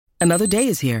Another day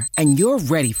is here, and you're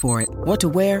ready for it. What to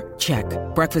wear? Check.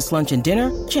 Breakfast, lunch, and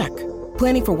dinner? Check.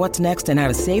 Planning for what's next and how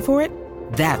to save for it?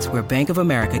 That's where Bank of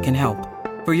America can help.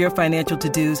 For your financial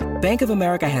to-dos, Bank of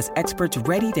America has experts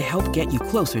ready to help get you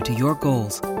closer to your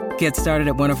goals. Get started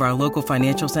at one of our local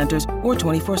financial centers or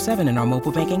 24/7 in our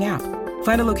mobile banking app.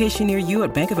 Find a location near you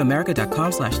at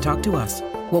bankofamerica.com/talktous.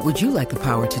 What would you like the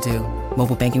power to do?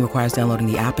 Mobile banking requires downloading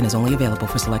the app and is only available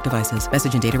for select devices.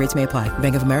 Message and data rates may apply.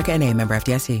 Bank of America N.A., member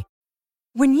FDIC.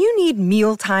 When you need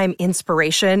mealtime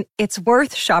inspiration, it's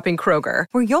worth shopping Kroger,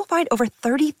 where you'll find over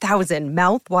 30,000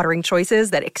 mouth-watering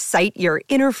choices that excite your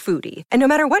inner foodie. And no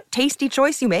matter what tasty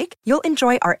choice you make, you'll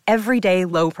enjoy our everyday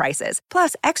low prices,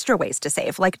 plus extra ways to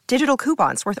save, like digital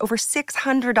coupons worth over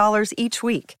 $600 each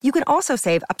week. You can also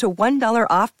save up to $1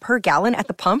 off per gallon at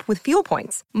the pump with fuel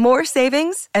points. More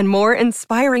savings and more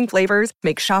inspiring flavors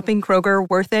make shopping Kroger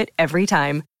worth it every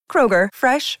time. Kroger,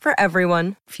 fresh for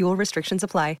everyone. Fuel restrictions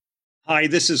apply. Hi,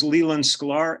 this is Leland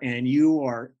Sklar, and you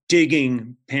are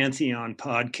digging Pantheon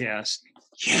Podcast.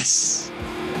 Yes!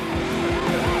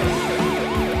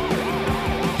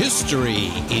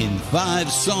 History in 5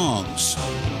 Songs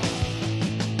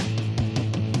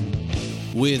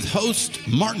with host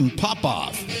Martin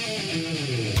Popoff.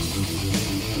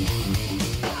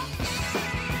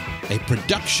 A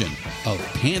production of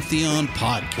Pantheon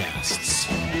Podcasts.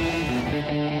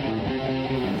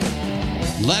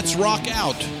 Let's rock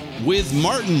out with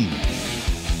Martin.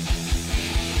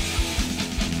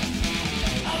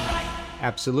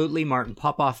 Absolutely, Martin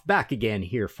Popoff back again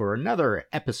here for another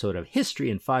episode of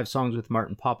History in 5 Songs with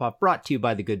Martin Popoff, brought to you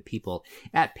by the good people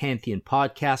at Pantheon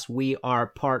Podcast. We are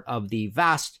part of the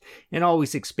vast and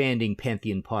always expanding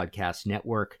Pantheon Podcast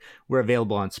Network. We're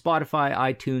available on Spotify,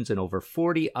 iTunes, and over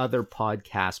 40 other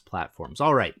podcast platforms.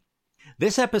 All right.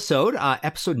 This episode,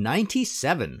 episode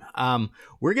 97,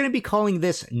 we're going to be calling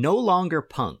this No Longer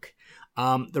Punk.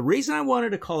 The reason I wanted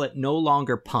to call it No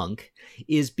Longer Punk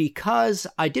is because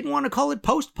I didn't want to call it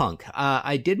post-punk.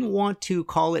 I didn't want to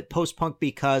call it post-punk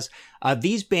because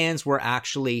these bands were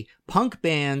actually punk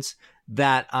bands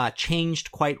that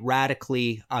changed quite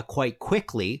radically, quite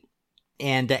quickly.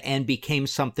 And became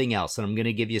something else. And I'm going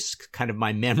to give you kind of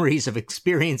my memories of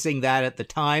experiencing that at the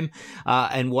time,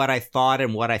 and what I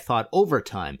thought over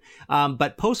time.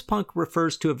 But post-punk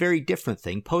refers to a very different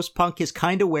thing. Post-punk is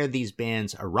kind of where these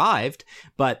bands arrived,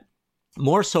 but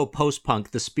more so post-punk,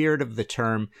 the spirit of the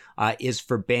term, is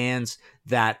for bands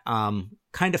that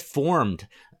kind of formed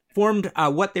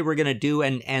what they were going to do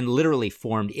and literally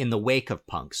formed in the wake of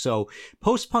punk. So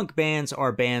post-punk bands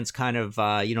are bands kind of,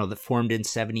 that formed in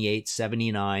 78,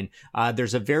 79.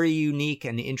 There's a very unique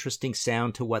and interesting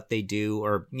sound to what they do,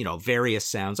 or, various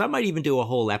sounds. I might even do a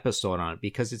whole episode on it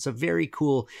because it's a very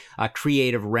cool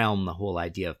creative realm, the whole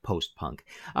idea of post-punk.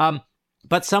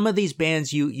 But some of these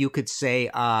bands you could say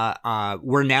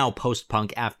were now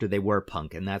post-punk after they were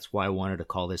punk, and that's why I wanted to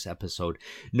call this episode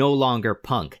No Longer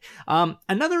Punk.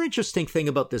 Another interesting thing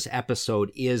about this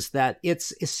episode is that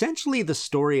it's essentially the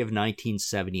story of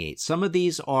 1978. Some of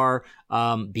these are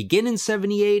begin in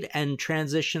 78 and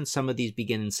transition. Some of these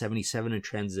begin in 77 and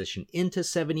transition into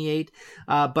 78.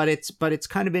 But it's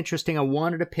kind of interesting. I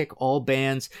wanted to pick all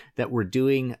bands that were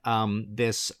doing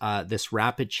this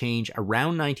rapid change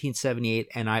around 1978.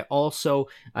 And I also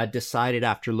decided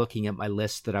after looking at my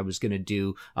list that I was going to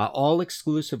do all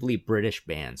exclusively British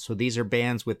bands. So these are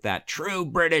bands with that true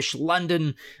British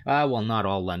London, well, not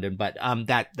all London, but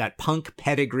that punk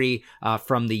pedigree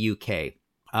from the UK.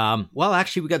 Well,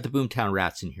 actually, we got the Boomtown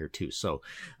Rats in here too. So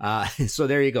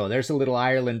there you go. There's a little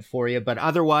Ireland for you. But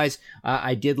otherwise,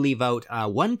 I did leave out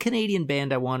one Canadian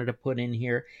band I wanted to put in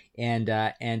here, and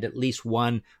at least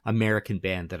one American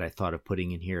band that I thought of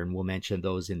putting in here, and we'll mention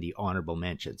those in the honorable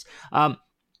mentions.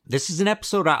 This is an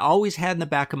episode I always had in the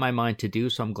back of my mind to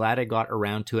do, so I'm glad I got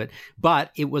around to it.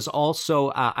 But it was also,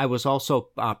 I was also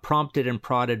prompted and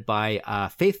prodded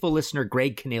by faithful listener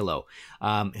Greg Canillo,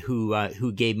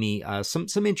 who gave me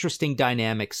some interesting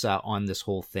dynamics on this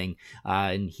whole thing,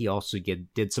 and he also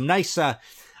did some nice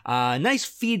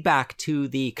feedback to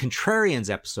the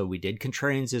Contrarians episode we did.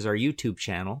 Contrarians is our YouTube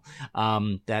channel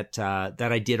that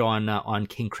I did on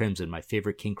King Crimson, my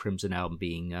favorite King Crimson album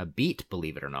being Beat,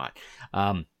 believe it or not.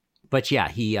 But yeah,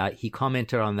 he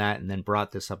commented on that and then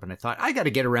brought this up, and I thought, I got to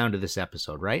get around to this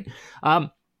episode, right?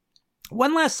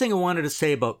 One last thing I wanted to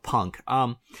say about punk.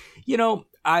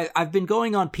 I've been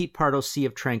going on Pete Pardo's Sea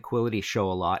of Tranquility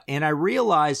show a lot, and I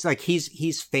realized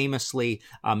he's famously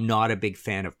not a big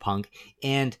fan of punk.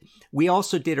 And we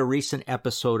also did a recent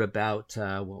episode about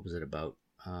what was it about?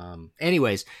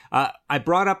 Anyways, I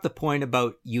brought up the point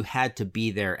about you had to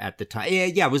be there at the time.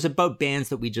 Yeah, it was about bands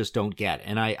that we just don't get.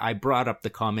 And I brought up the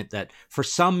comment that for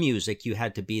some music, you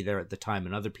had to be there at the time.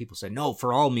 And other people said, no,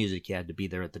 for all music, you had to be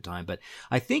there at the time. But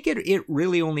I think it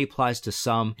really only applies to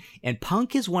some. And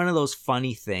punk is one of those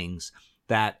funny things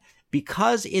that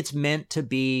because it's meant to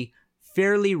be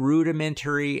fairly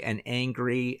rudimentary and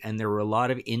angry, and there were a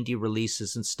lot of indie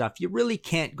releases and stuff, you really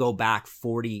can't go back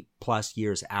 40 plus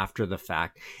years after the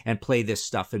fact and play this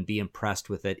stuff and be impressed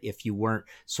with it if you weren't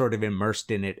sort of immersed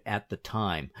in it at the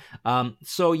time.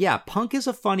 So yeah, punk is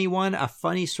a funny one, a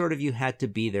funny sort of you had to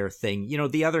be there thing. You know,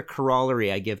 the other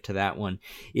corollary I give to that one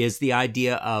is the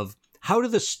idea of how do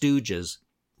the Stooges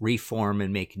reform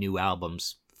and make new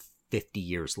albums 50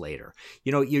 years later?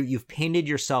 You know, you've painted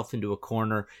yourself into a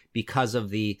corner because of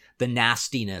the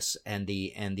nastiness and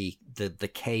the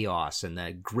chaos and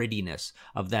the grittiness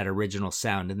of that original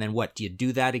sound. And then what, do you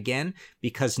do that again?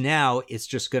 Because now it's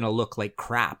just going to look like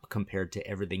crap compared to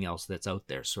everything else that's out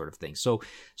there, sort of thing. So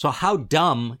how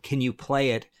dumb can you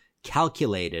play it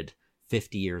calculated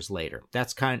 50 years later?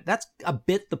 That's a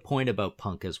bit the point about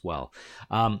punk as well.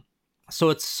 So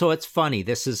it's funny.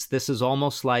 This is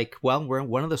almost like, well,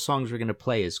 one of the songs we're going to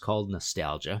play is called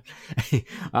Nostalgia.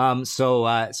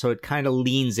 So it kind of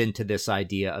leans into this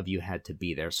idea of you had to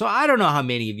be there. So I don't know how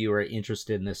many of you are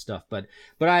interested in this stuff, but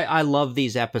I love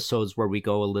these episodes where we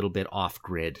go a little bit off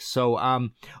grid. So,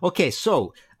 okay.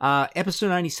 So, episode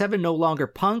 97, No Longer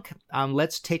Punk.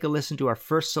 Let's take a listen to our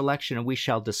first selection and we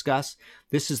shall discuss.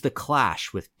 This is The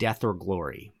Clash with Death or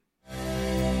Glory.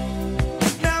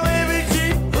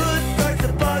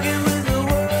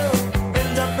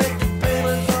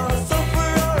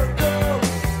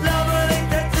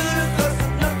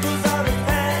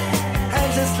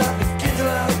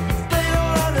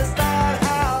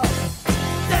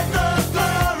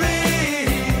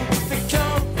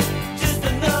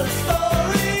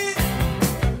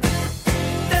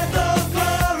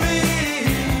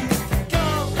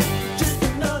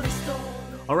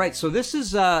 All right, so this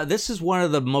is one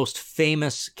of the most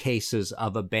famous cases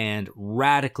of a band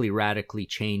radically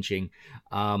changing,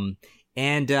 and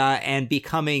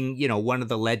becoming, you know, one of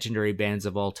the legendary bands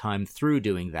of all time through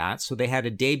doing that. So they had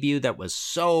a debut that was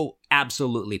so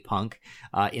absolutely punk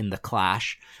in The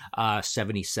Clash,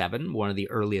 77, one of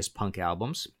the earliest punk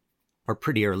albums. Or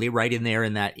pretty early, right in there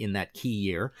in that key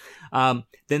year. Then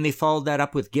they followed that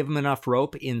up with Give 'Em Enough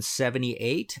Rope in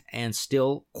 78, and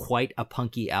still quite a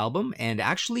punky album, and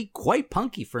actually quite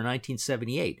punky for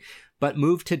 1978. But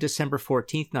moved to December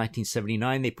 14th,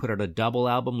 1979, they put out a double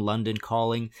album, London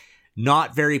Calling.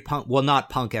 Not very punk, well, not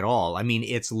punk at all. I mean,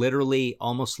 it's literally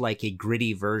almost like a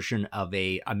gritty version of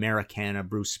a Americana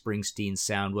Bruce Springsteen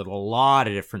sound with a lot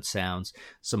of different sounds.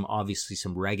 Obviously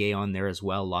some reggae on there as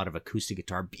well, a lot of acoustic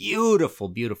guitar.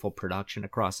 Beautiful production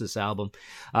across this album.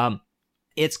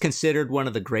 It's considered one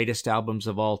of the greatest albums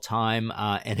of all time.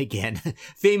 And again,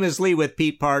 famously with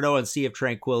Pete Pardo and Sea of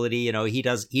Tranquility, you know, he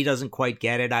doesn't quite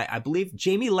get it. I believe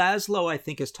Jamie Laszlo, I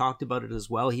think, has talked about it as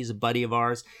well. He's a buddy of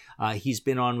ours. He's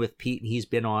been on with Pete, and he's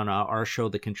been on our show,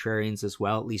 The Contrarians, as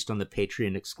well, at least on the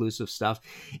Patreon exclusive stuff.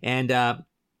 And,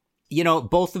 you know,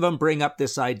 both of them bring up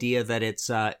this idea that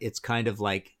it's kind of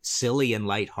like silly and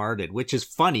lighthearted, which is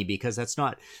funny because that's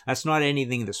not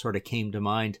anything that sort of came to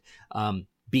mind,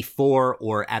 before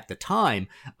or at the time.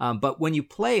 But when you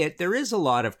play it, there is a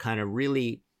lot of kind of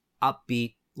really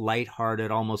upbeat,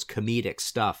 lighthearted, almost comedic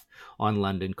stuff on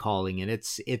London Calling. And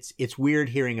it's weird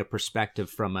hearing a perspective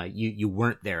from a, you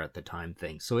weren't there at the time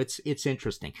thing. So it's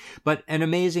interesting, but an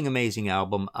amazing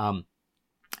album.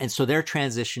 And so their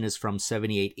transition is from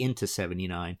 78 into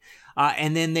 79.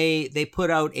 And then they put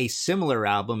out a similar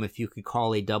album, if you could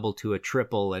call a double to a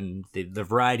triple, and the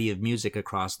variety of music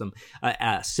across them,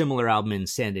 a similar album in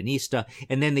Sandinista.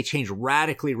 And then they changed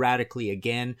radically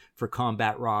again for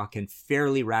Combat Rock, and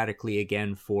fairly radically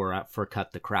again for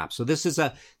Cut the Crap. So this is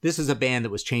a band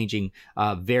that was changing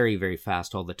very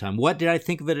fast all the time. What did I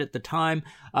think of it at the time?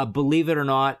 Believe it or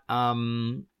not,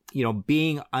 you know,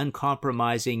 being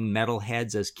uncompromising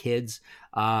metalheads as kids,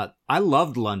 I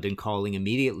loved London Calling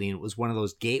immediately, and it was one of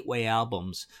those gateway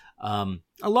albums,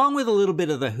 along with a little bit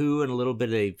of The Who and a little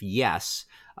bit of Yes.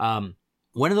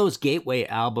 One of those gateway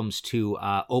albums to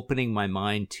opening my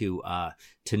mind to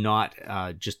not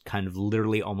just kind of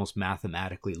literally almost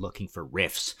mathematically looking for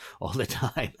riffs all the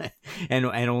time and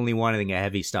only wanting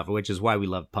heavy stuff, which is why we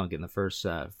loved punk in the first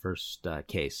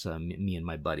case, me and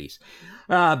my buddies.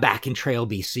 Back in Trail,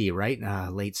 BC, right?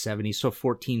 Late 70s, so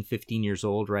 15 years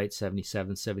old, right?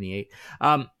 77, 78.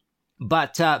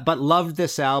 But loved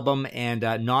this album, and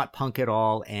Not Punk at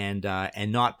All, and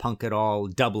Not Punk at All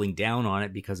doubling down on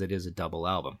it because it is a double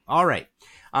album. All right.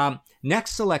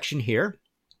 Next selection here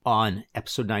on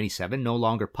episode 97, No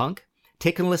Longer Punk.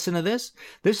 Take a listen to this.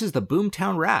 This is the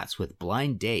Boomtown Rats with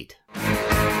Blind Date.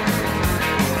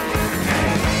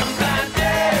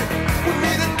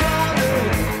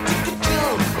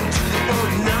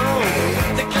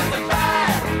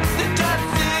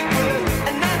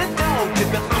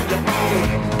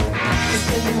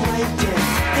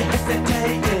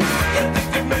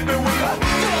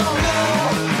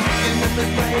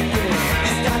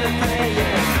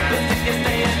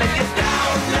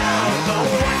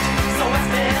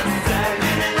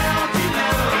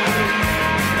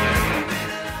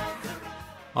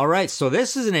 All right, so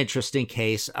this is an interesting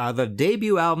case. The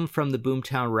debut album from the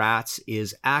Boomtown Rats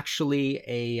is actually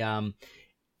a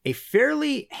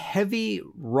fairly heavy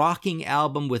rocking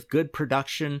album with good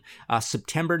production.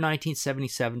 September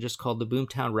 1977, just called the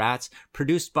Boomtown Rats,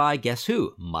 produced by, guess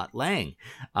who? Mutt Lange.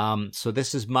 So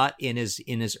this is Mutt in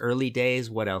his early days.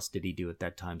 What else did he do at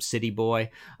that time? City Boy.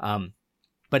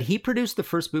 But he produced the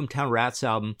first Boomtown Rats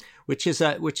album, which is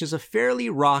a fairly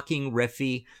rocking,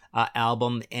 riffy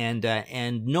album,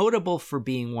 and notable for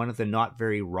being one of the not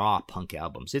very raw punk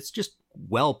albums. It's just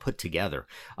well put together.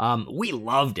 We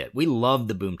loved it. We loved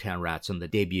the Boomtown Rats on the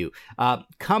debut.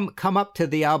 Come up to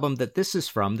the album that this is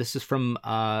from. This is from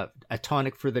A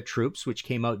Tonic for the Troops, which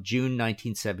came out June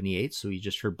 1978. So you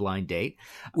just heard Blind Date,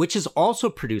 which is also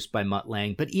produced by Mutt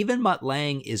Lange. But even Mutt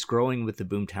Lange is growing with the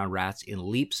Boomtown Rats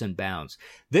in leaps and bounds.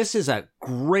 This is a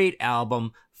great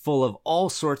album, full of all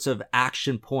sorts of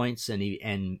action points and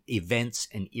events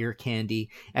and ear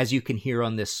candy, as you can hear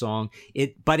on this song.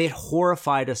 But it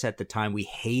horrified us at the time. We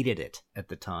hated it at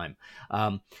the time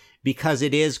because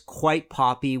it is quite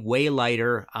poppy, way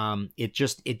lighter. It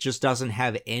just doesn't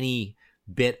have any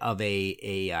bit of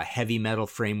a heavy metal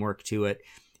framework to it.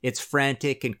 It's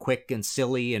frantic and quick and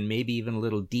silly and maybe even a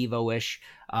little Devo-ish.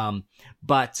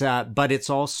 But it's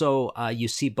also, you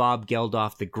see Bob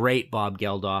Geldof, the great Bob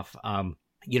Geldof,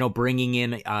 bringing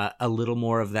in a little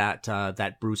more of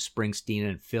that Bruce Springsteen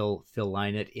and Phil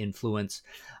Lynott influence,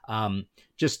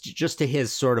 just to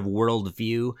his sort of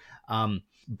worldview. And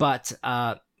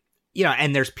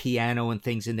there's piano and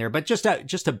things in there, but just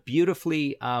a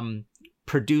beautifully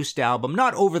produced album,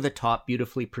 not over the top,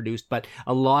 beautifully produced, but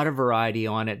a lot of variety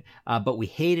on it. But we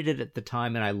hated it at the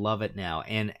time, and I love it now.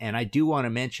 And I do want to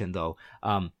mention though,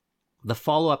 the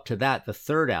follow-up to that, the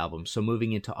third album, so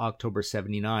moving into October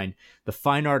 79, The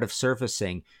Fine Art of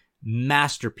Surfacing,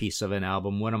 masterpiece of an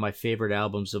album, one of my favorite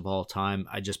albums of all time.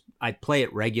 I play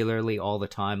it regularly all the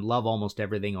time, love almost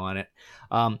everything on it.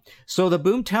 So the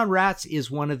Boomtown Rats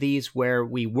is one of these where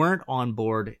we weren't on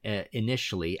board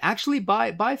initially. Actually,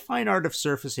 by Fine Art of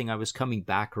Surfacing, I was coming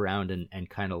back around and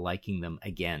kind of liking them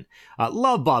again.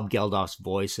 Love Bob Geldof's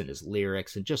voice and his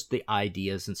lyrics and just the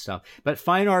ideas and stuff. But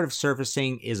Fine Art of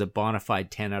Surfacing is a bona fide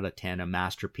 10 out of 10, a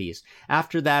masterpiece.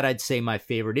 After that, I'd say my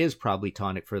favorite is probably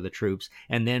Tonic for the Troops,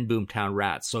 and then Boomtown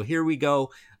Rats. So here we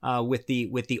go with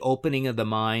the opening of the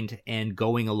mind and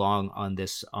going along on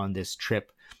this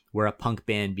trip where a punk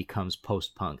band becomes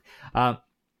post-punk.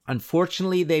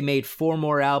 Unfortunately, they made 4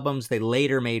 more albums. They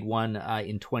later made one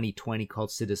in 2020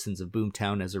 called Citizens of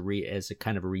Boomtown as a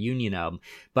kind of a reunion album.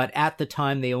 But at the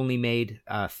time, they only made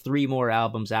 3 more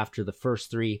albums after the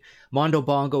first 3. Mondo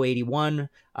Bongo 81,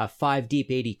 5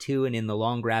 Deep 82, and In the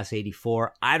Long Grass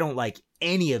 84. I don't like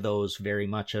any of those very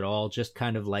much at all. Just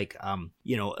kind of like,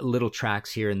 little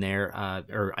tracks here and there,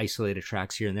 or isolated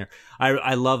tracks here and there.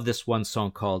 I love this one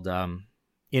song called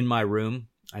In My Room.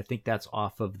 I think that's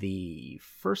off of the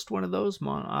first one of those.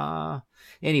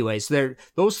 Anyways,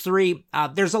 those 3,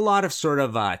 there's a lot of sort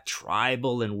of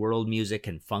tribal and world music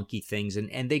and funky things,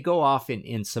 and they go off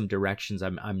in some directions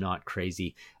I'm not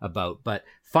crazy about. But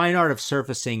Fine Art of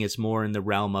Surfacing is more in the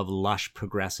realm of lush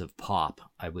progressive pop,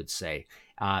 I would say.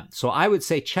 So I would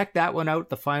say check that one out,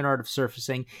 The Fine Art of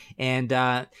Surfacing. And,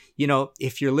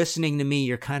 if you're listening to me,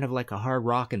 you're kind of like a hard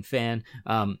rockin' fan,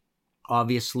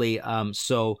 obviously.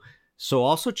 So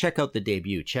also check out the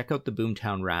debut. Check out the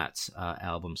Boomtown Rats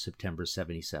album, September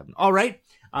 77. All right,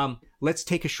 let's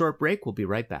take a short break. We'll be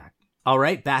right back. All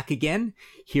right, back again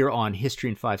here on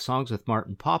History in 5 Songs with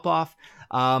Martin Popoff.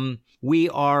 We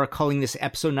are calling this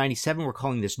episode 97. We're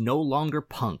calling this No Longer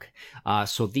Punk.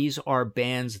 So these are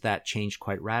bands that changed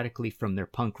quite radically from their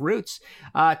punk roots.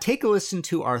 Take a listen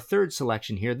to our third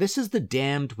selection here. This is The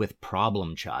Damned with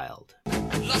Problem Child.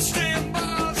 Lost in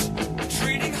bars,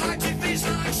 treating high TVs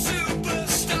like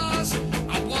superstars.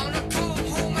 I wanna come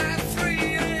home at 3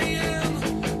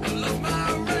 a.m. I love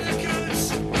my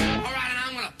records. Alright, and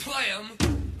I'm gonna play 'em.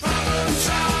 Problem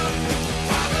child,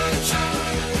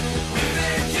 we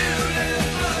think you live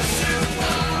much too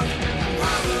long.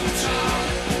 Problem child,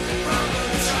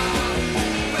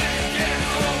 when you get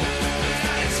home,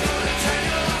 it's gonna turn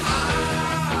your heart.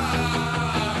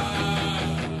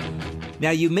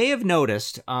 Now, you may have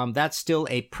noticed that's still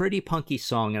a pretty punky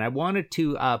song, and I wanted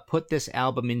to put this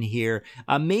album in here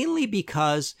mainly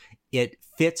because it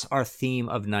fits our theme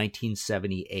of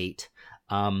 1978.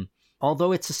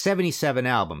 Although it's a 77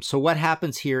 album. So what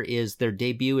happens here is their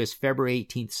debut is February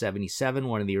 18th, 77,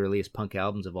 one of the earliest punk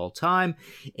albums of all time,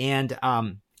 and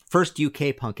first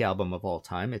UK punk album of all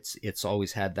time. It's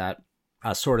always had that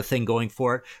sort of thing going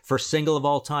for it. First single of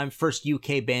all time, first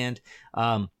UK band,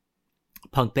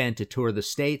 punk band to tour the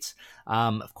States.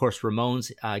 Of course,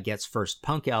 Ramones gets first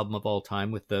punk album of all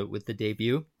time with the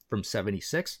debut from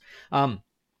 76.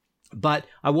 But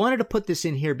I wanted to put this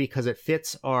in here because it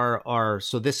fits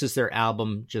so this is their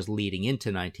album just leading into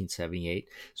 1978.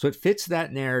 So it fits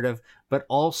that narrative, but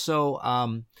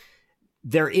also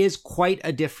there is quite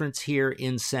a difference here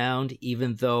in sound,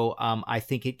 even though I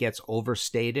think it gets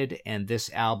overstated and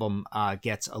this album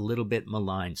gets a little bit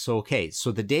maligned. So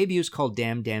the debut is called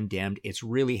Damned, Damned, Damned. It's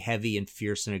really heavy and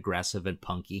fierce and aggressive and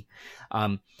punky.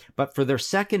 But for their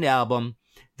second album,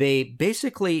 they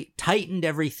basically tightened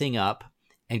everything up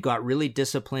and got really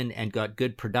disciplined and got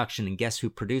good production. And guess who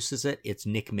produces it? It's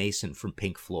Nick Mason from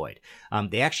Pink Floyd.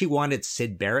 They actually wanted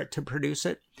Syd Barrett to produce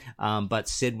it, but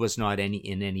Syd was not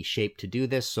in any shape to do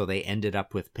this, so they ended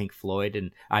up with Pink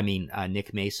Floyd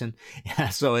Nick Mason.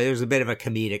 So there was a bit of a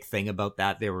comedic thing about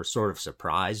that. They were sort of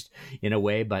surprised in a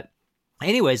way, but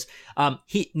anyways,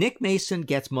 Nick Mason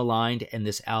gets maligned and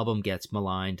this album gets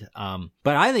maligned.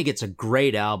 But I think it's a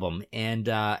great album, and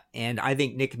I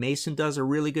think Nick Mason does a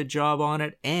really good job on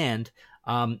it, and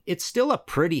it's still a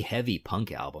pretty heavy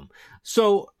punk album.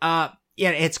 So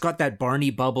yeah, it's got that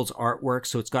Barney Bubbles artwork,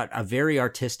 so it's got a very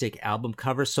artistic album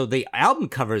cover. So the album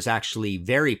cover is actually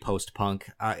very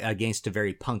post-punk against a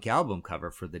very punk album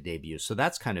cover for the debut. So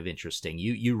that's kind of interesting.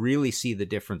 You really see the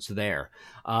difference there.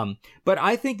 But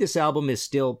I think this album is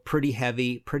still pretty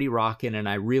heavy, pretty rockin', and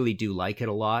I really do like it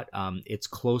a lot. It's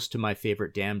close to my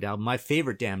favorite Damned album. My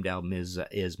favorite Damned album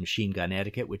is Machine Gun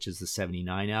Etiquette, which is the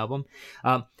 79 album.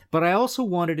 But I also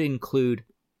wanted to include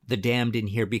the Damned in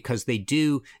here because they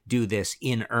do this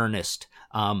in earnest.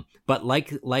 But like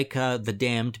the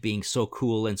Damned being so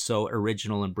cool and so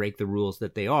original and break the rules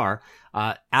that they are,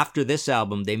 after this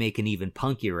album, they make an even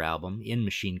punkier album in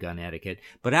Machine Gun Etiquette.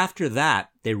 But after that,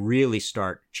 they really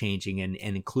start changing and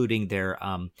including their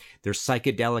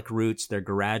psychedelic roots, their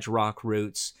garage rock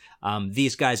roots.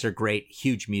 These guys are great,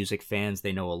 huge music fans.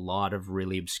 They know a lot of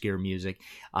really obscure music.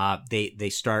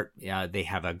 They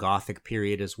have a gothic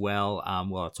period as well.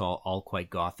 Well, it's all quite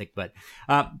gothic, but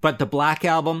the Black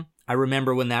Album, I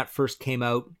remember when that first came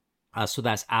out. So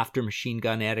that's after Machine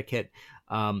Gun Etiquette.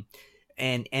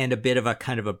 And a bit of a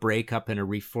kind of a breakup and a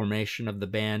reformation of the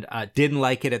band. Didn't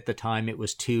like it at the time. It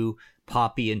was too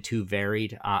poppy and too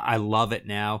varied. I love it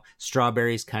now.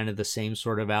 Strawberry's kind of the same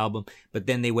sort of album, but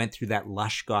then they went through that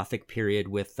lush gothic period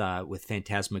with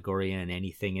Phantasmagoria and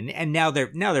Anything, and now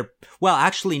they're well,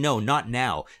 actually no, not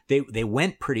now. They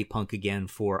went pretty punk again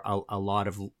for a lot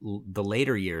of the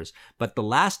later years, but the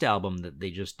last album that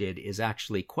they just did is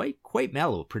actually quite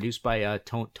mellow, produced by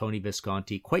Tony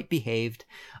Visconti, quite behaved.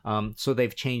 So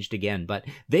they've changed again, but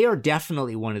they are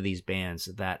definitely one of these bands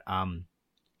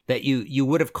that you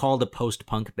would have called a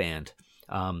post-punk band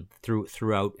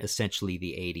throughout essentially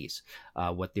the 80s,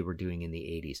 what they were doing in the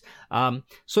 80s.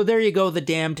 So there you go, The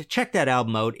Damned. Check that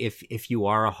album out if you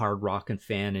are a hard rockin'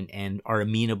 fan and are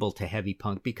amenable to heavy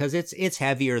punk, because it's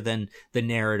heavier than the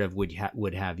narrative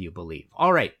would have you believe.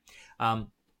 All right.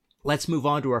 Let's move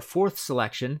on to our fourth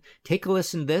selection. Take a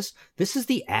listen to this. This is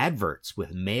the Adverts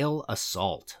with Male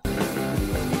Assault.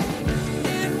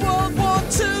 In World War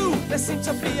II, there seemed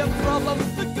to be a problem.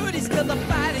 The goodies to the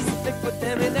baddies, they put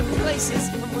them in their places.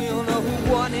 And we all know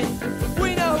who won it.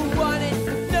 We know who won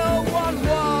it. No one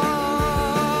won.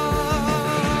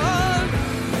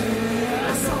 Male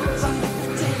assault like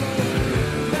the devil.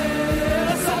 Male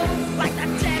assault like the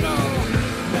devil.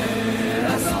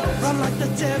 Male assault run like the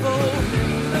devil.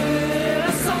 Male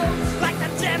assault like the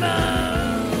devil.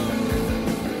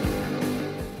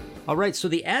 All right, so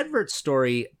the Adverts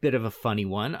story, bit of a funny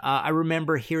one. I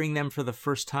remember hearing them for the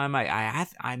first time.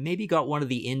 I maybe got one of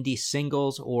the indie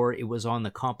singles, or it was on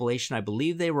the compilation. I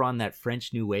believe they were on that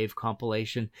French New Wave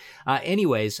compilation.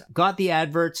 Anyways, got the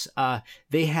Adverts.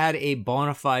 They had a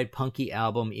bona fide punky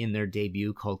album in their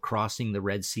debut called Crossing the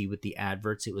Red Sea with the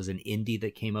Adverts. It was an indie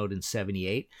that came out in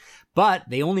 78. But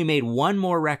they only made one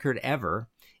more record ever,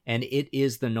 and it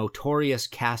is the notorious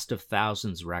Cast of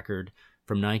Thousands record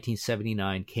from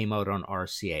 1979, came out on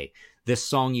RCA. This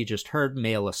song you just heard,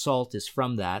 Male Assault, is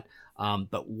from that.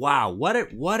 But wow, what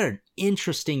an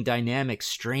interesting, dynamic,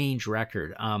 strange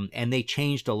record. And they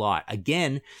changed a lot.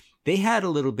 Again, they had a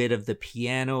little bit of the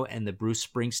piano and the Bruce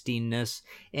Springsteen-ness,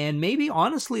 and maybe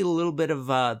honestly a little bit of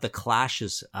the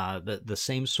Clash's, the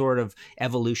same sort of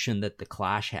evolution that the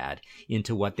Clash had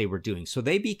into what they were doing. So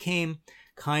they became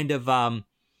kind of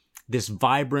this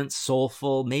vibrant,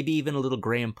 soulful, maybe even a little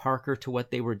Graham Parker to what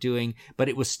they were doing, but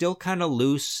it was still kind of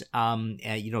loose.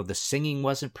 The singing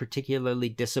wasn't particularly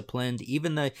disciplined.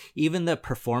 Even the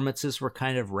performances were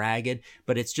kind of ragged,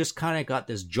 but it's just kind of got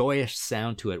this joyous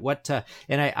sound to it.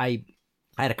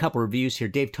 I had a couple reviews here.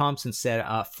 Dave Thompson said,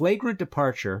 flagrant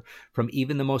departure from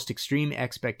even the most extreme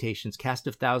expectations. Cast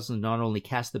of Thousands not only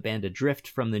cast the band adrift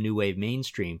from the new wave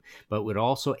mainstream, but would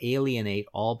also alienate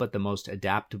all but the most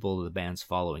adaptable of the band's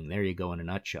following. There you go in a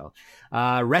nutshell.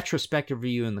 Retrospective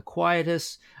review in The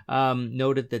Quietus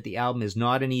noted that the album is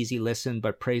not an easy listen,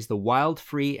 but praised the wild,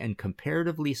 free, and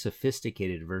comparatively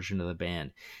sophisticated version of the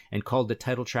band, and called the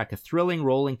title track a thrilling,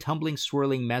 rolling, tumbling,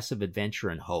 swirling mess of adventure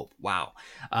and hope. Wow.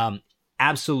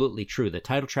 Absolutely true. The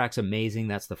title track's amazing.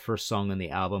 That's the first song on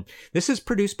the album. This is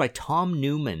produced by Tom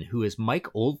Newman, who is Mike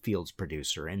Oldfield's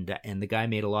producer, and the guy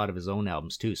made a lot of his own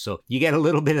albums too. So you get a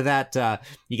little bit of that.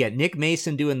 You get Nick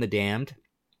Mason doing The Damned,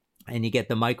 and you get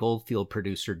the Mike Oldfield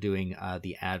producer doing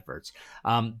the adverts.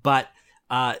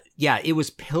 It was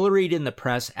pilloried in the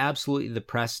press. Absolutely, the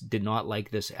press did not like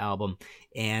this album,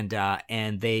 and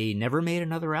they never made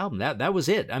another album. That was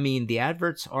it. I mean, the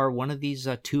adverts are one of these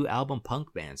 2-album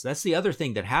punk bands. That's the other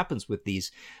thing that happens with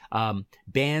these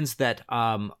bands that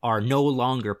are no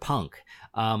longer punk.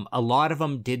 A lot of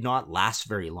them did not last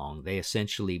very long. They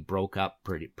essentially broke up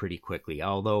pretty quickly.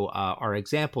 Although our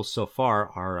examples so far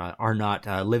are not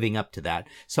living up to that.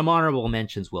 Some honorable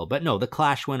mentions will, but no. The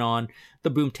Clash went on.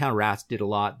 The Boomtown Rats did a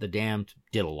lot. The Damned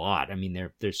did a lot. I mean,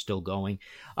 they're still going.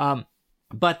 So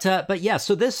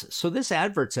this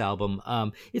Adverts album,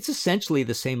 it's essentially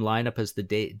the same lineup as the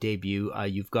debut.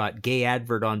 You've got Gay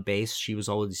Advert on bass. She was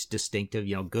always distinctive,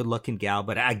 good looking gal,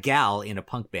 but a gal in a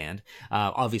punk band.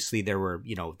 Obviously there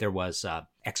was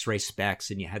X-Ray Specs,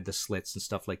 and you had the Slits and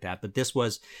stuff like that. But this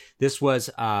was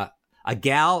a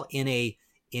gal in a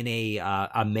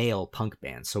male punk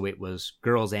band, so it was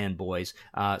girls and boys.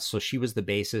 So she was the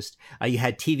bassist. You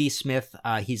had TV Smith.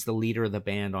 He's the leader of the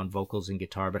band on vocals and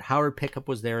guitar, but Howard Pickup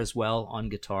was there as well on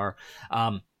guitar.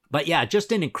 But yeah,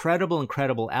 just an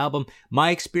incredible album.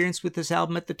 My experience with this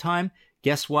album at the time,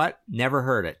 guess what? Never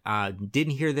heard it.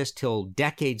 Didn't hear this till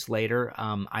decades later.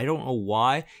 I don't know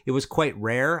why. It was quite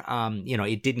rare.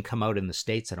 It didn't come out in the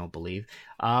States, I don't believe.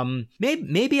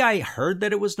 Maybe I heard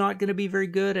that it was not going to be very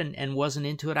good and wasn't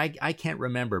into it. I can't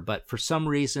remember, but for some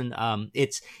reason,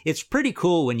 it's pretty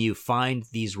cool when you find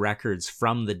these records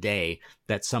from the day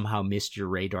that somehow missed your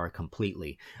radar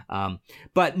completely.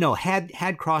 But no,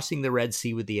 had Crossing the Red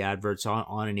Sea with the Adverts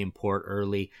on an import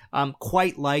early.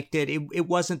 Quite liked it. It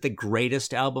wasn't the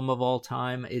greatest album of all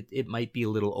time. It might be a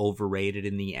little overrated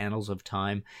in the annals of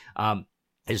time.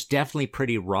 It's definitely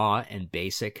pretty raw and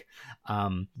basic,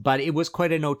 but it was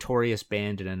quite a notorious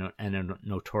band and a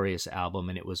notorious album,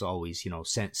 and it was always,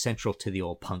 central to the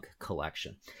old punk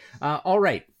collection. All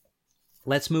right,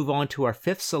 let's move on to our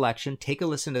 5th selection. Take a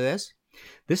listen to this.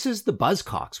 This is the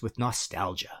Buzzcocks with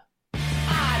Nostalgia.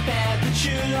 I bet that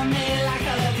you love me like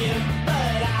I love you,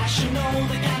 but I should know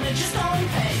the damages don't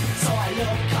pay. So I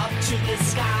look up to the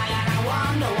sky and I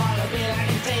wonder what it'll be like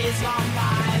in days gone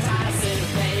by as I sit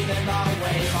fading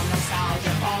away from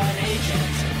nostalgia for an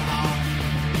agent in heart.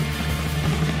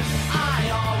 I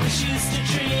always used to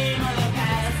dream of the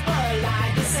past, but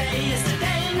like I say,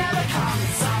 yesterday never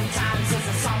comes. Sometimes there's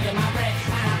a song in my brain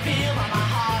and I feel that my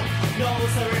heart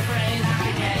knows the refrain. I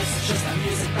guess it's just the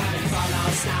music running from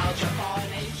nostalgia for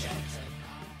an agent.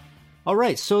 All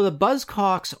right, so the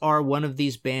Buzzcocks are one of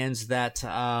these bands that,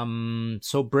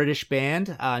 British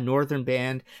band, northern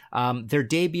band. Their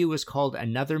debut was called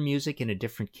Another Music in a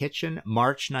Different Kitchen,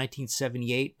 March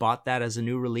 1978. Bought that as a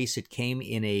new release. It came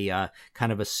in a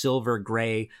kind of a silver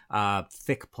gray,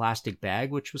 thick plastic bag,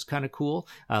 which was kind of cool.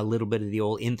 A little bit of the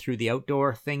old In Through the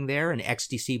Outdoor thing there, and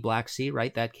XTC Black Sea,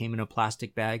 right? That came in a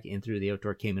plastic bag. In Through the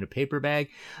Outdoor came in a paper bag.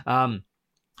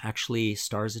 Actually,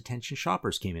 Star's Attention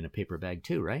Shoppers came in a paper bag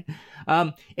too, right?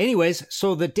 Anyways,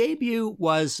 so the debut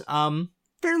was,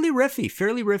 fairly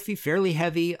riffy, fairly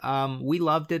heavy. We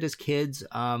loved it as kids.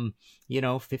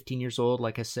 15 years old,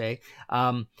 like I say.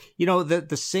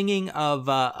 The singing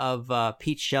of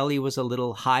Pete Shelley was a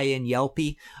little high and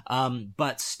yelpy,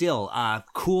 but still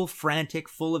cool, frantic,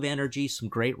 full of energy, some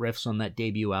great riffs on that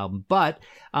debut album. But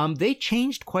they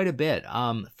changed quite a bit.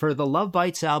 For the Love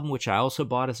Bites album, which I also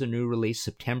bought as a new release,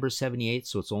 September 78,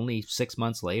 so it's only 6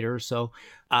 months later or so,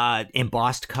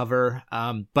 embossed cover.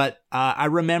 But I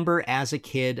remember as a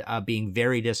kid being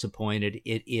very disappointed.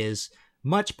 It is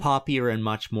much poppier and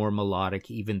much more melodic,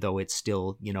 even though it's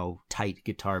still, tight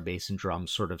guitar, bass, and drum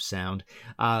sort of sound.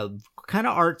 Kind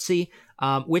of artsy,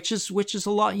 which is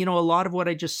a lot, a lot of what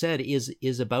I just said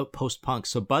is about post-punk.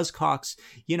 So Buzzcocks,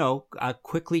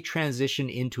 quickly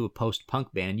transitioned into a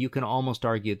post-punk band. You can almost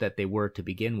argue that they were to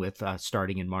begin with,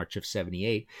 starting in March of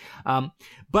 78.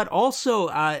 But also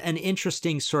an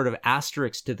interesting sort of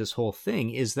asterisk to this whole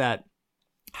thing is that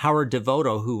Howard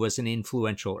Devoto, who was an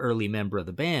influential early member of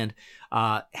the band,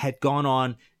 had gone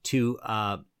on to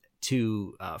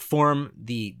form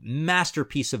the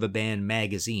masterpiece of a band,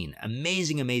 Magazine.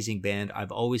 Amazing band.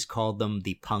 I've always called them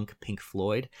the punk Pink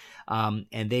Floyd. And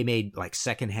they made like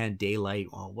Secondhand Daylight.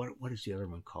 Oh, what is the other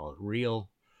one called?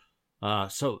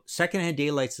 So Secondhand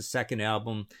Daylight's the second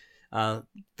album.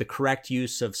 The Correct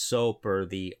Use of Soap, or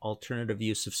the Alternative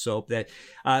Use of Soap. That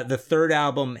the third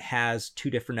album has 2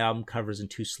 different album covers and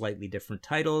 2 slightly different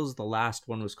titles. The last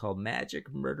one was called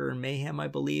Magic, Murder, and Mayhem, I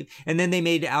believe. And then they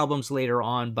made albums later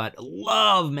on, but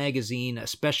love Magazine,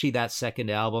 especially that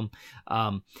second album.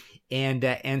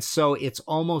 And so it's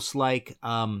almost like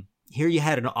here you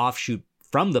had an offshoot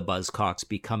from the Buzzcocks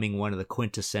becoming one of the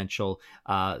quintessential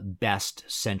best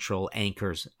central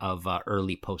anchors of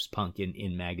early post-punk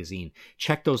in Magazine.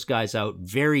 Check those guys out.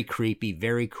 Very creepy,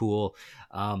 very cool,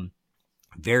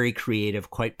 very creative,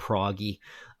 quite proggy.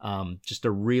 Just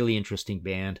a really interesting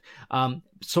band.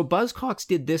 So Buzzcocks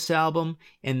did this album,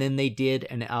 and then they did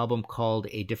an album called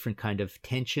A Different Kind of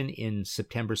Tension in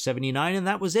September 79, and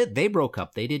that was it. They broke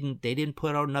up. They didn't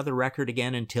put out another record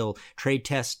again until Trade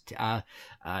Test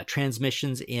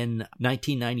Transmissions in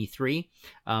 1993.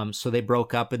 So they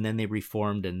broke up, and then they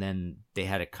reformed, and then they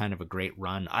had a kind of a great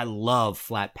run. I love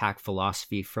Flat Pack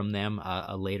Philosophy from them,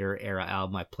 a later era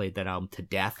album. I played that album to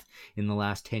death in the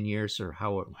last 10 years, or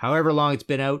however long it's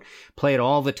been out. Play it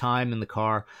all the time in the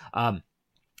car.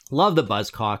 Love the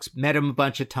Buzzcocks. Met them a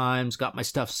bunch of times. Got my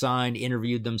stuff signed.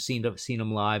 Interviewed them. Seen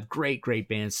them live. Great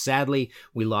band. Sadly,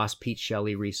 we lost Pete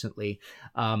Shelley recently.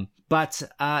 But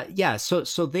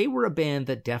so they were a band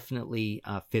that definitely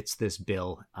fits this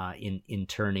bill in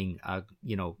turning,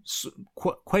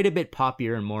 quite a bit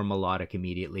poppier and more melodic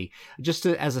immediately. Just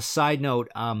as a side note,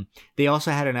 they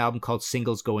also had an album called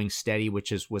Singles Going Steady,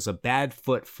 which was a bad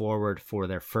foot forward for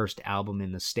their first album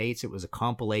in the States. It was a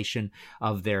compilation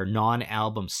of their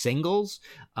non-album singles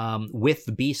with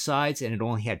the B-sides, and it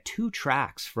only had 2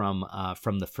 tracks from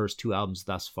the first 2 albums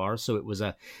thus far. So it was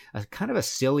a kind of a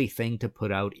silly thing to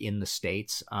put out in the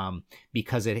States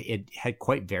because it had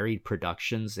quite varied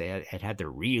productions. It had their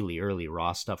really early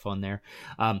raw stuff on there,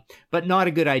 but not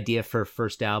a good idea for a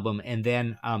first album. And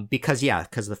then because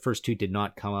the first 2 did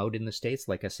not come out in the States.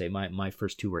 Like I say, my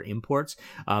first 2 were imports.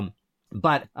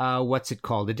 But what's it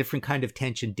called? A Different Kind of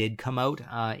Tension did come out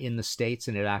in the States,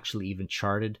 and it actually even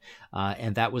charted,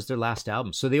 and that was their last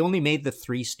album. So they only made the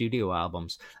 3 studio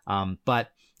albums,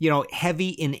 but heavy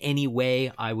in any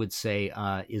way, I would say,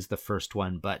 is the first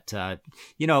one. But, I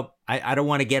don't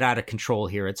want to get out of control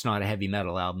here. It's not a heavy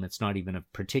metal album. It's not even a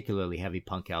particularly heavy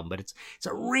punk album, but it's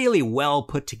a really well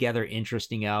put together,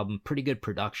 interesting album. Pretty good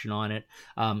production on it.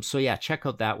 So yeah, check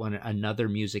out that one. Another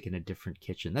Music in a Different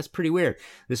Kitchen. That's pretty weird.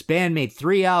 This band made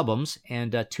 3 albums,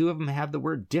 and 2 of them have the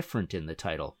word different in the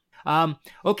title.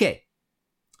 Okay.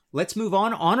 Let's move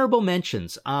on. Honorable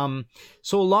mentions.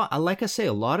 So like I say,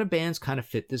 a lot of bands kind of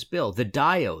fit this bill. The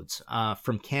Diodes,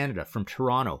 from Canada, from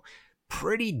Toronto,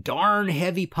 pretty darn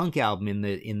heavy punk album in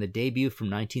the debut from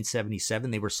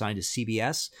 1977. They were signed to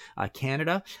CBS,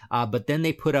 Canada, but then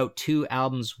they put out 2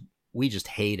 albums we just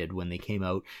hated when they came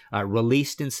out.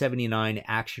 Released in 79,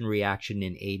 Action Reaction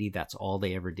in 80. That's all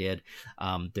they ever did.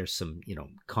 There's some,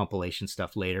 compilation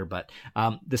stuff later, but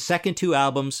the second 2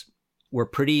 albums were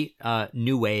pretty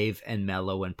new wave and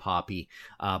mellow and poppy.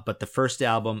 But the first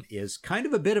album is kind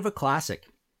of a bit of a classic.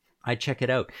 I check it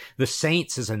out. The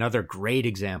Saints is another great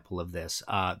example of this.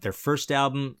 Their first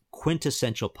album,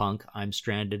 quintessential punk, I'm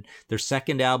Stranded. Their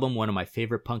second album, one of my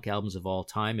favorite punk albums of all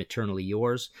time, Eternally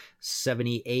Yours,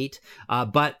 78.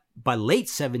 But by late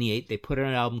 78, they put out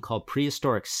an album called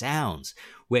Prehistoric Sounds,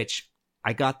 which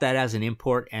I got that as an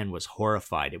import and was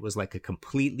horrified. It was like a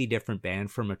completely different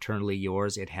band from Eternally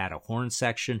Yours. It had a horn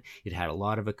section. It had a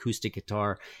lot of acoustic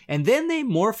guitar. And then they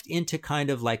morphed into kind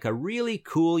of like a really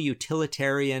cool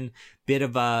utilitarian bit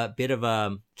of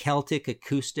a Celtic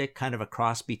acoustic, kind of a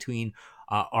cross between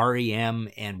REM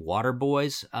and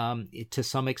Waterboys to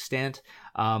some extent.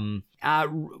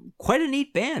 Quite a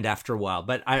neat band after a while,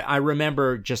 but I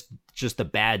remember just the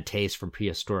bad taste from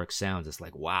Prehistoric Sounds. It's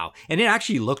like, wow. And it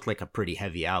actually looked like a pretty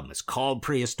heavy album. It's called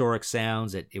Prehistoric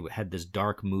Sounds. It had this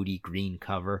dark, moody green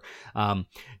cover.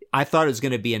 I thought it was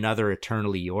going to be another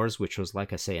Eternally Yours, which was,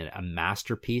 like I say, a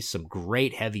masterpiece. Some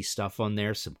great heavy stuff on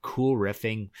there, some cool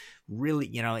riffing. Really,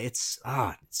 it's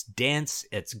dense.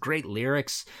 It's great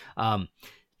lyrics.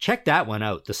 Check that one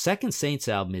out. The Second Saints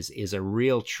album is a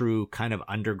real, true kind of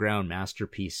underground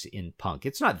masterpiece in punk.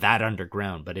 It's not that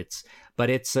underground, but it's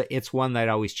one that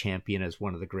I always champion as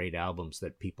one of the great albums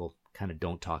that people kind of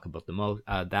don't talk about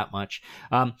that much.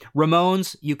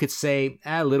 Ramones, you could say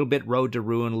a little bit Road to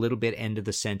Ruin, a little bit End of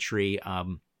the Century.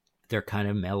 They're kind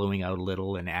of mellowing out a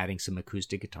little and adding some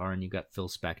acoustic guitar, and you got Phil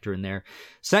Spector in there.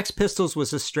 Sex Pistols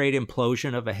was a straight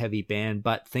implosion of a heavy band,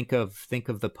 but think of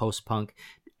the post-punk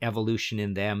evolution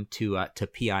in them to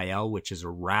PIL, which is a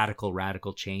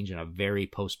radical change in a very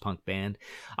post-punk band.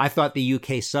 I thought the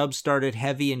UK Subs started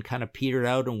heavy and kind of petered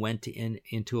out and went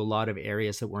into a lot of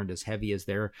areas that weren't as heavy as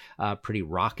their pretty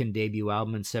rockin' debut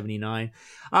album in 79.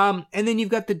 And then you've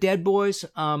got the Dead Boys.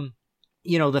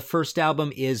 The first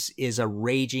album is a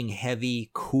raging,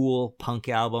 heavy, cool punk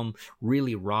album,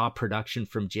 really raw production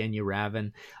from Genya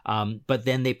Ravan. But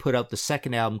then they put out the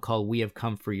second album called We Have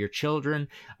Come for Your Children,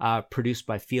 produced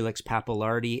by Felix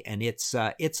Pappalardi. And it's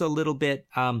a little bit,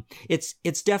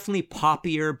 it's definitely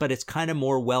poppier, but it's kind of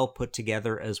more well put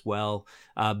together as well.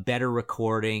 Better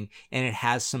recording, and it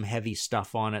has some heavy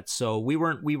stuff on it. So we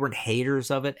weren't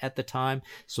haters of it at the time.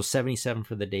 So 77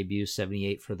 for the debut,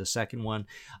 78 for the second one.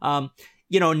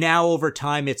 Now over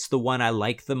time, it's the one I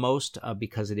like the most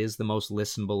because it is the most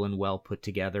listenable and well put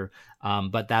together.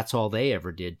 But that's all they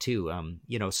ever did too.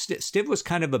 Stiv was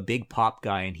kind of a big pop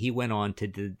guy, and he went on to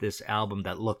do this album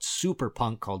that looked super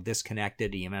punk called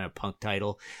Disconnected. He had a punk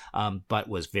title, but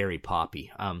was very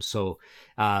poppy.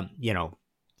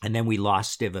 And then we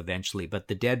lost Stiv eventually, but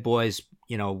the Dead Boys,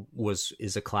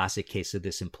 is a classic case of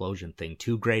this implosion thing.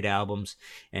 2 great albums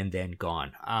and then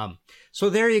gone.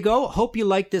 So there you go. Hope you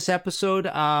liked this episode.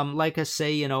 Like I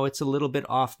say, it's a little bit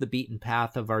off the beaten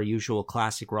path of our usual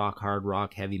classic rock, hard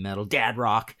rock, heavy metal, dad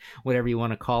rock, whatever you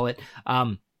want to call it.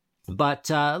 But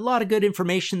a lot of good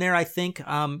information there, I think,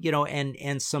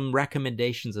 and some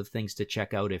recommendations of things to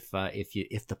check out if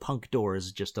the punk door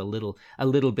is just a little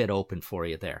bit open for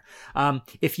you there.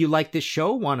 If you like this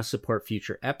show, want to support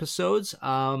future episodes,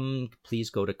 please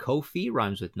go to Ko-fi,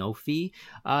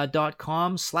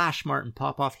 rhymeswithnofee.com/Martin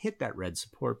Popoff. Hit that red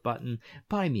support button.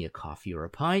 Buy me a coffee or a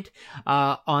pint.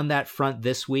 On that front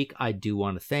this week, I do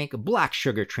want to thank Black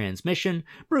Sugar Transmission,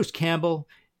 Bruce Campbell,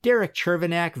 Derek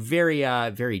Chervenak,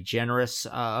 very generous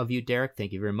of you, Derek.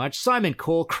 Thank you very much. Simon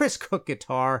Cole, Chris Cook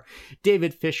Guitar,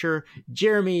 David Fisher,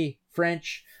 Jeremy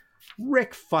French,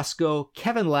 Rick Fusco,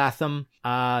 Kevin Latham,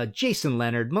 Jason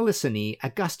Leonard, Melissa Nee,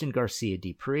 Augustin Garcia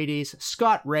de Paredes,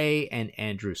 Scott Ray, and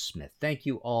Andrew Smith. Thank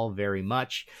you all very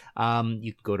much.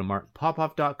 You can go to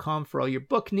martinpopoff.com for all your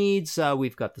book needs.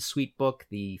 We've got the sweet book,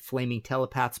 the Flaming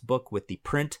Telepaths book with the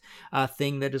print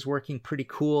thing that is working pretty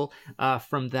cool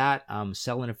from that.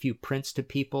 Selling a few prints to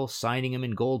people, signing them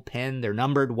in gold pen. They're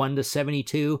numbered 1 to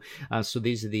 72. So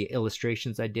these are the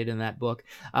illustrations I did in that book.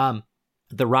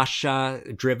 The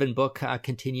Russia-driven book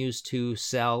continues to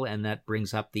sell, and that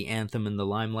brings up the Anthem and the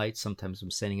Limelight. Sometimes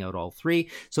I'm sending out all 3.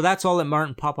 So that's all at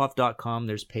martinpopoff.com.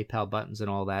 There's PayPal buttons and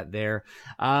all that there.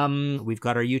 We've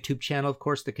got our YouTube channel, of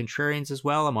course, The Contrarians as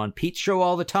well. I'm on Pete's show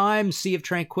all the time, Sea of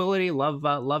Tranquility.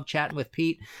 Love chatting with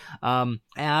Pete.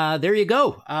 There you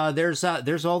go. There's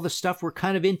all the stuff we're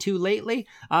kind of into lately.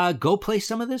 Go play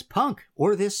some of this punk,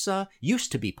 or this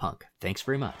used to be punk. Thanks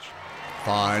very much.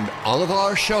 Find all of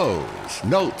our shows,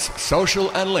 notes,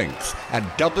 social, and links at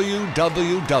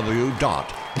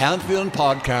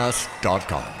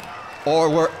www.pantheonpodcast.com or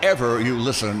wherever you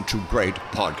listen to great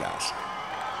podcasts.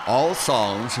 All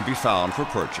songs can be found for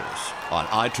purchase on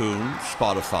iTunes,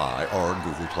 Spotify, or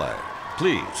Google Play.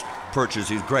 Please purchase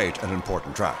these great and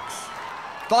important tracks.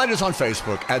 Find us on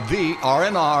Facebook at the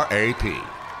RNRAP.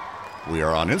 We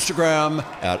are on Instagram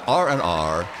at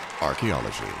RNR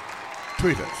Archaeology.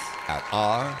 Tweet us at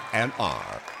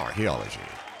RNR Archaeology.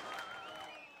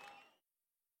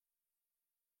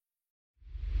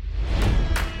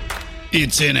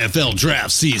 It's NFL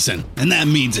draft season, and that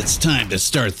means it's time to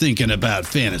start thinking about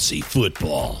fantasy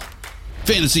football.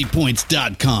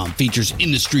 FantasyPoints.com features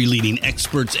industry-leading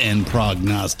experts and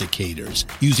prognosticators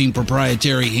using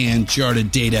proprietary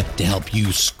hand-charted data to help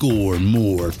you score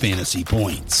more fantasy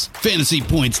points.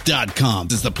 FantasyPoints.com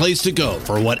is the place to go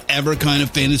for whatever kind of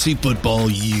fantasy football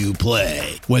you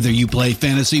play. Whether you play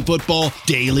fantasy football,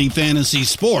 daily fantasy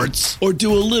sports, or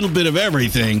do a little bit of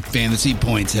everything, Fantasy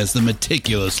Points has the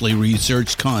meticulously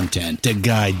researched content to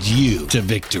guide you to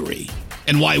victory.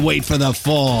 And why wait for the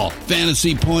fall?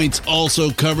 Fantasy Points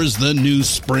also covers the new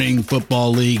spring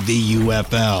football league, the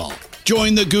UFL.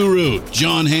 Join the guru,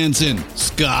 John Hansen,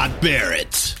 Scott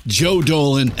Barrett, Joe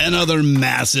Dolan, and other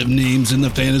massive names in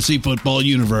the fantasy football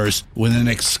universe with an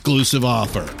exclusive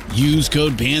offer. Use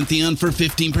code Pantheon for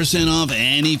 15% off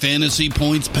any Fantasy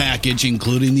Points package,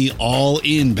 including the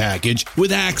all-in package,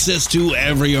 with access to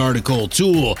every article,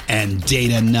 tool, and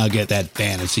data nugget that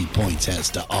Fantasy Points has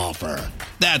to offer.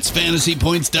 That's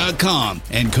FantasyPoints.com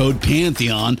and code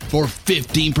Pantheon for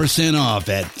 15% off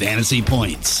at Fantasy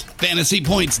Points.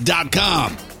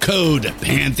 FantasyPoints.com, code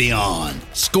Pantheon.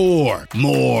 Score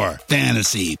more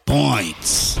fantasy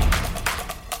points.